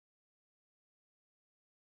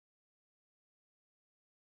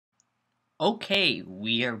Okay,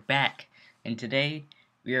 we are back, and today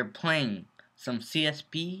we are playing some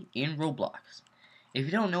CSP in Roblox. If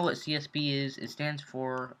you don't know what CSP is, it stands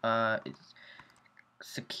for it's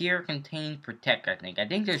Secure, Contain, Protect. I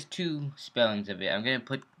think there's two spellings of it. I'm gonna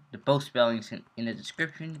put both spellings in the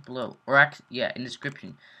description below, or actually, yeah, in the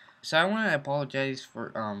description. So I want to apologize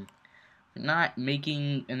for not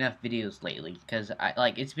making enough videos lately, because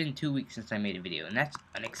it's been 2 weeks since I made a video, and that's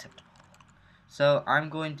unacceptable. So I'm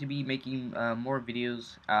going to be making more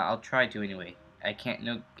videos. I'll try to anyway. I can't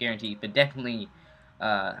no guarantee, but definitely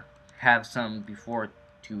have some before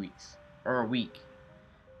 2 weeks or a week.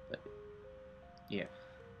 But yeah,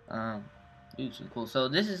 do some cool. So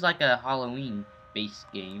this is like a Halloween-based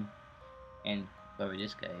game, and whoever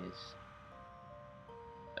this guy is,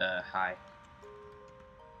 hi.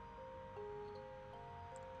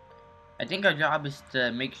 I think our job is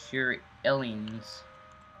to make sure aliens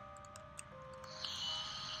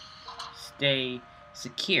stay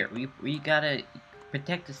secure. We gotta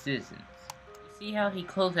protect the citizens. See how he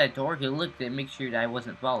closed that door? He looked and make sure that I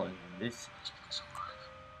wasn't following him. This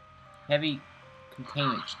heavy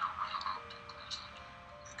containment.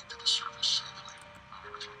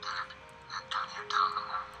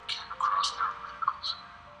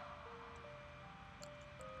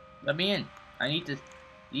 Let me in. I need to.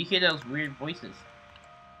 You hear those weird voices?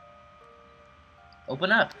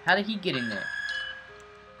 Open up. How did he get in there?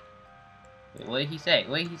 Wait, what did he say?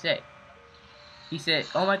 What did he say? He said,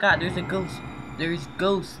 "Oh my God, there's a ghost. There's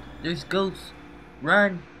ghosts. There's ghosts.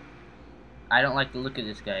 Run!" I don't like the look of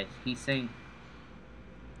this guy. He's saying,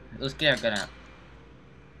 "Let's get our gun out."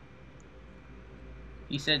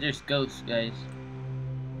 He said, "There's ghosts, guys."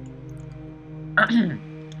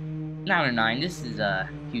 909. This is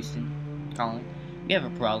Houston calling. We have a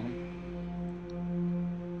problem.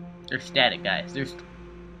 There's static, guys. There's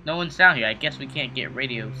no one sound here. I guess we can't get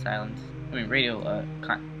radio silence. I mean, radio,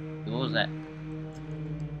 what was that?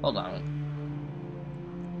 Hold on.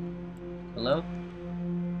 Hello?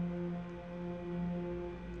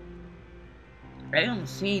 I don't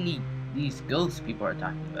see any these ghosts people are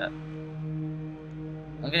talking about.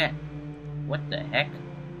 I'm gonna. What the heck?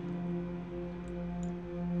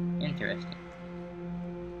 Interesting.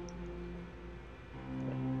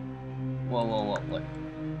 Whoa, what?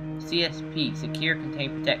 CSP, secure,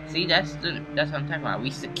 contain, protect. See, that's what I'm talking about. We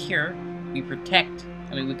secure, we protect.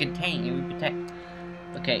 I mean, we contain and we protect.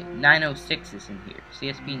 Okay, 906 is in here.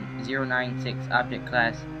 CSP 096, object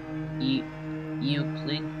class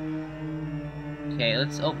Euclid. Okay,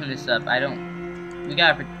 let's open this up. We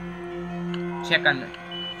gotta check on the.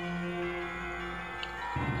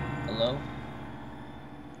 Hello?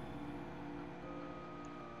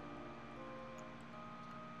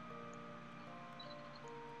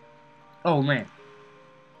 Oh man.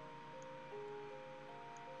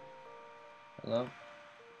 Hello?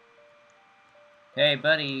 Hey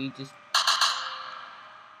buddy, you just.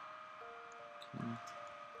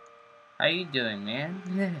 How you doing,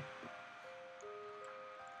 man?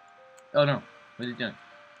 Oh no, what are you doing?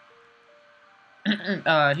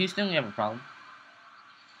 Houston, we have a problem.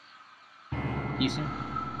 Houston?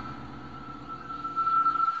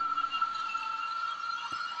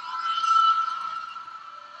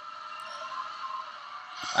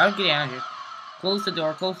 I'll get out of here. Close the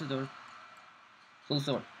door, close the door. Close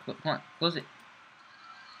the door. Come on, close it.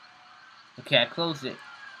 Okay, I closed it.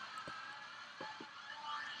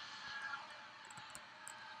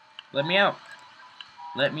 Let me out.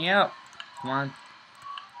 Let me out. Come on.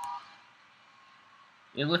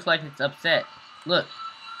 It looks like it's upset. Look.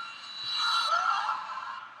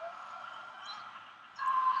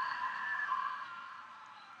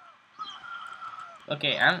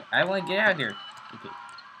 Okay, I want to get out of here. Okay.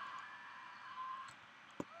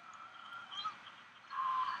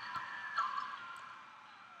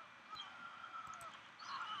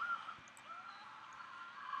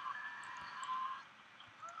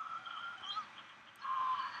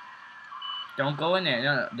 Don't go in there.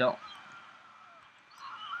 No, don't.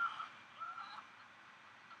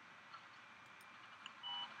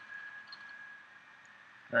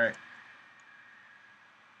 Alright.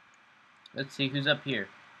 Let's see who's up here.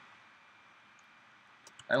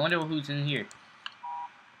 I wonder who's in here.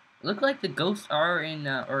 Look like the ghosts are in,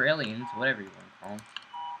 or aliens, whatever you want to call them.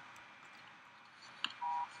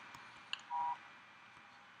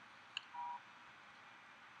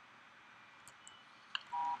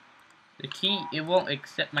 The key, it won't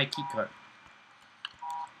accept my key card.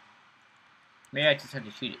 Maybe I just have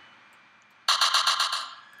to shoot it.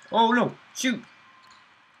 Oh no! Shoot!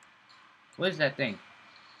 What is that thing?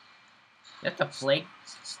 That's a flake?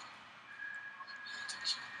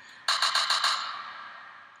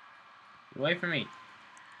 Get away from me.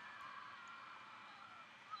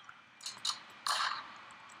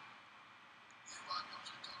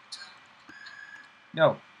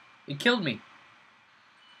 No, it killed me.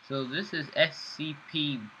 So this is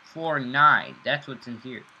SCP-49. That's what's in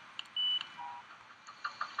here.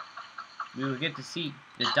 We will get to see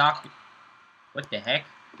the doctor. What the heck?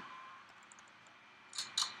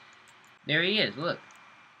 There he is, look.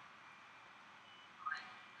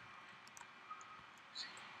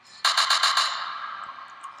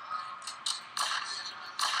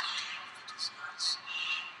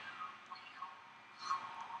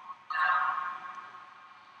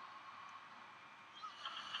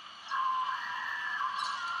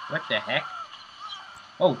 What the heck?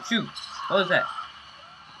 Oh, shoot. What was that?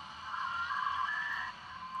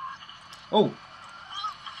 Oh.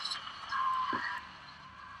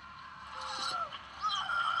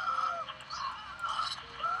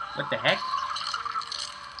 What the heck?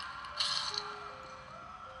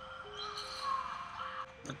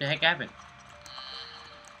 What the heck happened?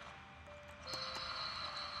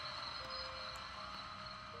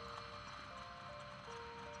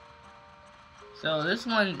 So this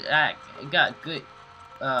one got good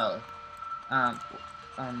uh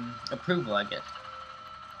um approval, I guess.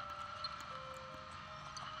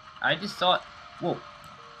 I just thought, whoa.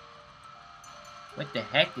 What the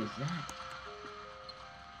heck is that?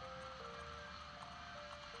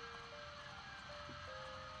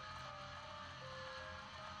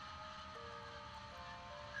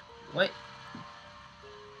 What?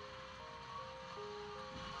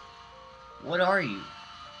 What are you?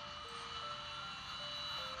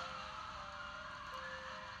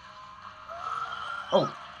 Oh.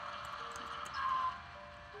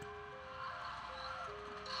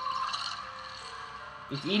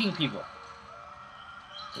 It's eating people.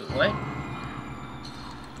 Wait, what?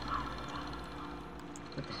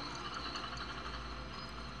 What the?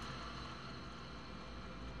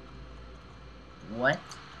 What?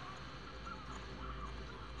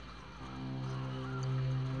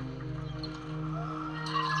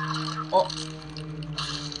 Oh!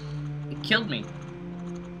 It killed me.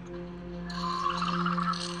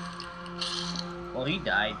 Well, he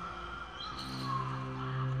died.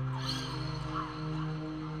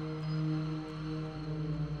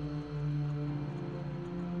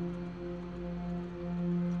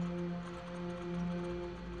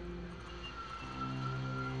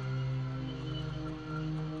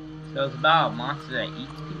 So it's about a monster that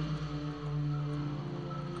eats people.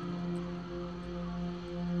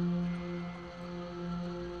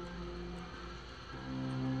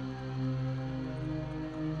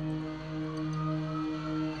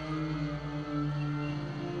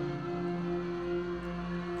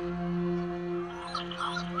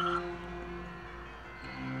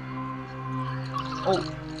 Oh!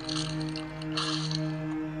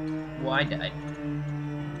 Well, I died.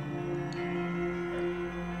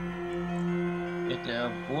 You have to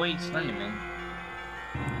avoid Slenderman.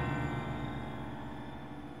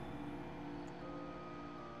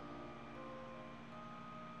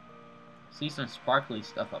 See some sparkly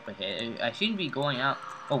stuff up ahead. I shouldn't be going out.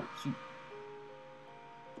 Oh, shoot.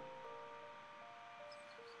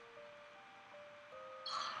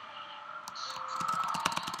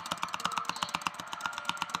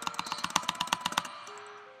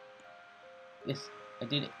 Yes, I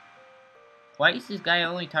did it. Why is this guy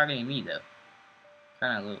only targeting me, though?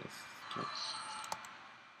 Kinda a little...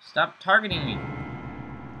 Stop targeting me!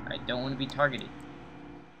 I don't want to be targeted.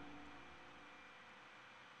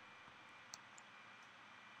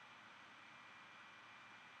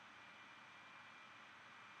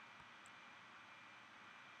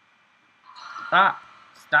 Ah!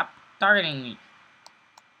 Stop targeting me!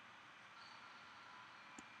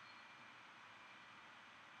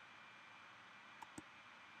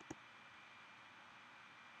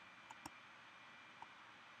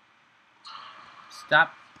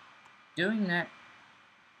 Stop doing that.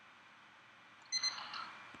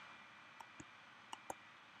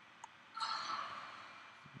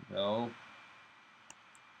 No.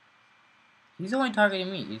 He's only targeting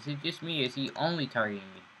me. Is it just me? Is he only targeting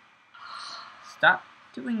me? Stop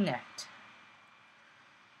doing that.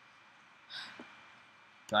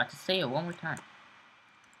 Do I have to say it one more time?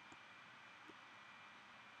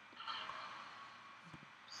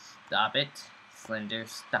 Stop it. Slender,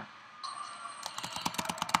 stop.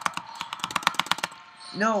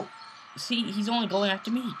 No! See, he's only going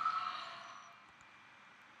after me.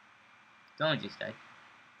 Someone just died.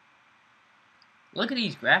 Look at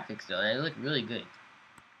these graphics, though. They look really good.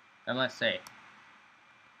 I must say.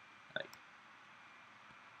 Like,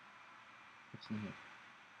 what's in here?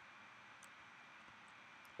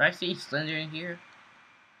 I see Slender in here?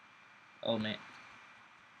 Oh man.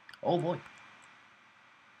 Oh boy.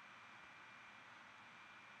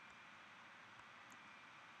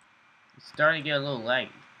 It's starting to get a little laggy.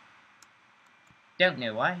 Don't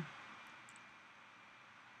know why.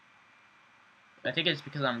 I think it's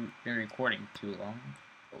because I've been recording too long.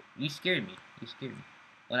 Oh, you scared me. You scared me.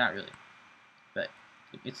 Well, not really, but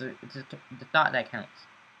it's the thought that counts.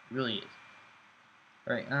 It really is.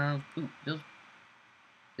 All right. Ooh,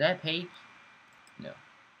 that page? No.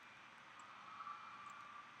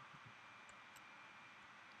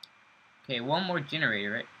 Okay, one more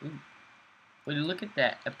generator, right? Ooh. Well, look at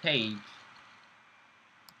that. A page.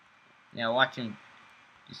 Now watch him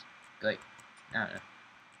just like I don't know.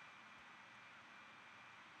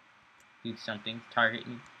 Do something. Target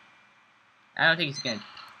me. I don't think he's gonna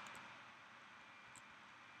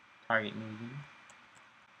target me.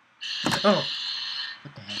 Oh!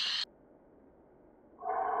 What the heck?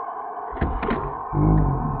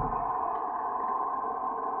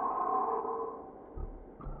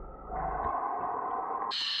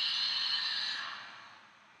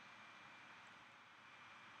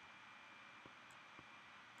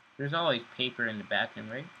 There's always paper in the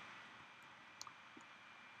bathroom, right?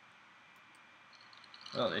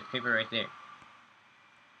 Oh, there's paper right there.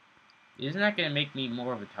 Isn't that gonna make me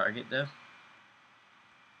more of a target, though?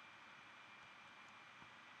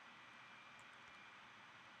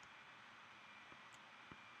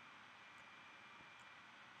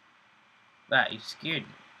 Wow, you scared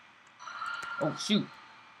me. Oh, shoot!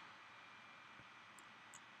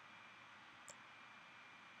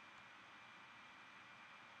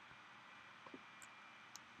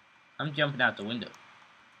 I'm jumping out the window.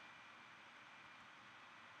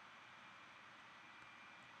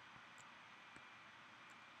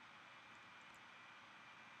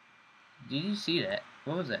 Did you see that?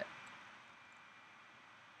 What was that?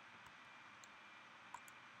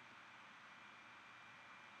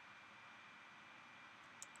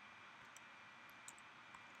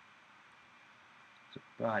 It's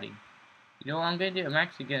a body. You know what I'm gonna do? I'm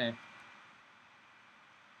actually gonna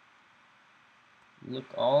look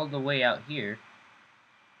all the way out here.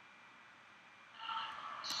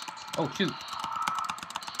 Oh, shoot!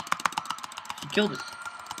 She killed it!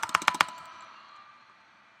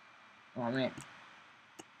 Oh, man.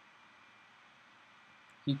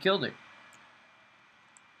 He killed her.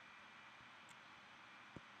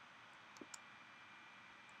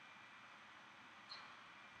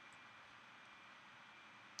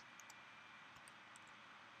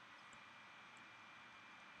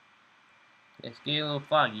 It's getting a little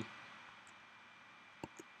foggy.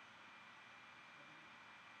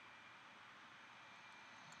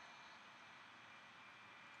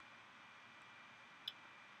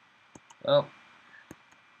 Well,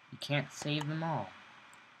 you can't save them all.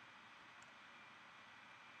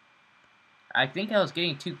 I think I was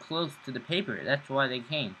getting too close to the paper. That's why they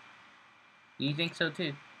came. Do you think so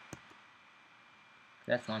too?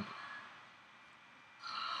 That's one thing.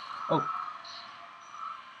 Oh.